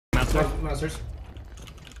Masters.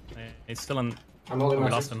 He's still on. I'm holding we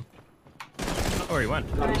Masters. lost him. Oh, he went.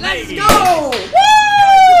 Let's go!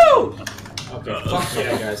 Woo! Okay, fuck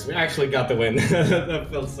yeah, guys. We actually got the win. That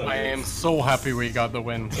feels so I good. am so happy we got the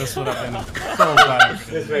win. This would have been so bad.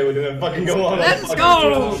 This way we didn't fucking go on. Let's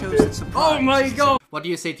go! Oh my god! What do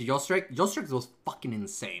you say to Jostrek? Jostrek was fucking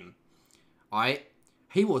insane. Alright?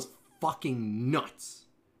 He was fucking nuts.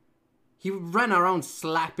 He ran around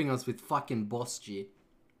slapping us with fucking Boss G.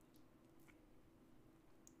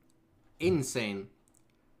 Insane.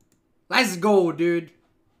 Let's go, dude.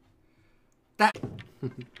 That...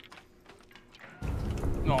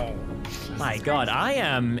 No. My god, I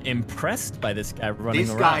am impressed by this guy running around.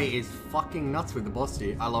 This guy is fucking nuts with the Boss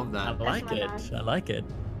G. I love I that. like it. I like it.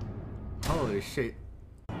 Holy shit.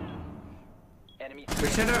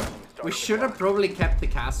 We should have probably kept the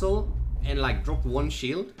castle and like dropped one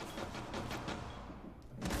shield.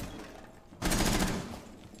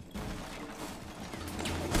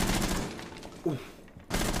 Ooh.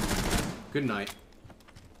 Good night.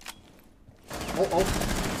 Oh.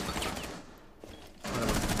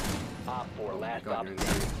 God,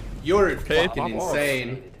 you're fucking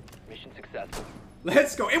insane. Mission successful.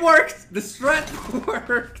 Let's go. It worked. The strat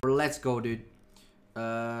worked. Let's go, dude.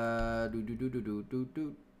 Let's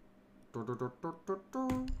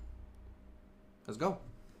go.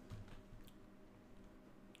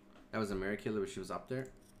 That was a miracle that she was up there.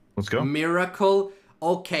 Let's go. Miracle.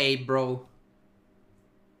 Okay, bro.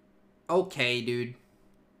 Okay, dude.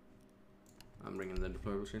 I'm bringing the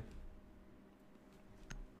deployable shit.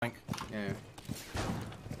 Yeah.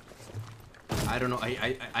 I don't know.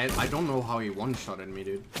 I don't know how he one-shotted me,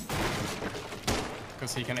 dude.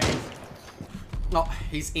 Because he can aim. No,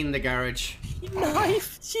 he's in the garage. He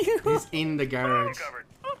knifed you. He's in the garage.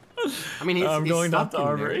 I mean, he's going down stuck to in there.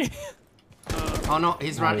 Armory. Oh no, he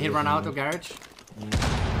ran out of garage.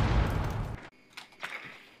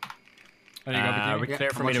 There you go, Bikini. We're clear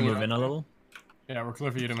for me to move in a little. Yeah, we're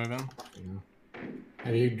clear for you to move in.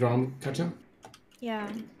 Have you drawn Kacha? Yeah.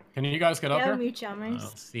 Can you guys get up Yeah, here? mute I jammers.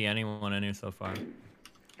 don't see anyone in here so far.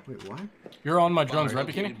 Wait, what? You're on my drones, right,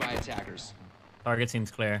 Bikini? By attackers. Target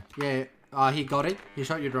seems clear. Yeah, he got it. He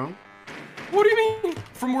shot your drone. What do you mean?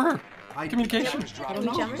 From where? I Communication? I don't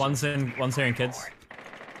Mute know. jammers. One's here in kids.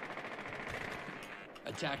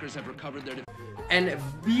 Attackers have recovered their. And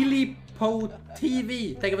Billy Po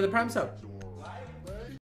TV. Take over the prime sub.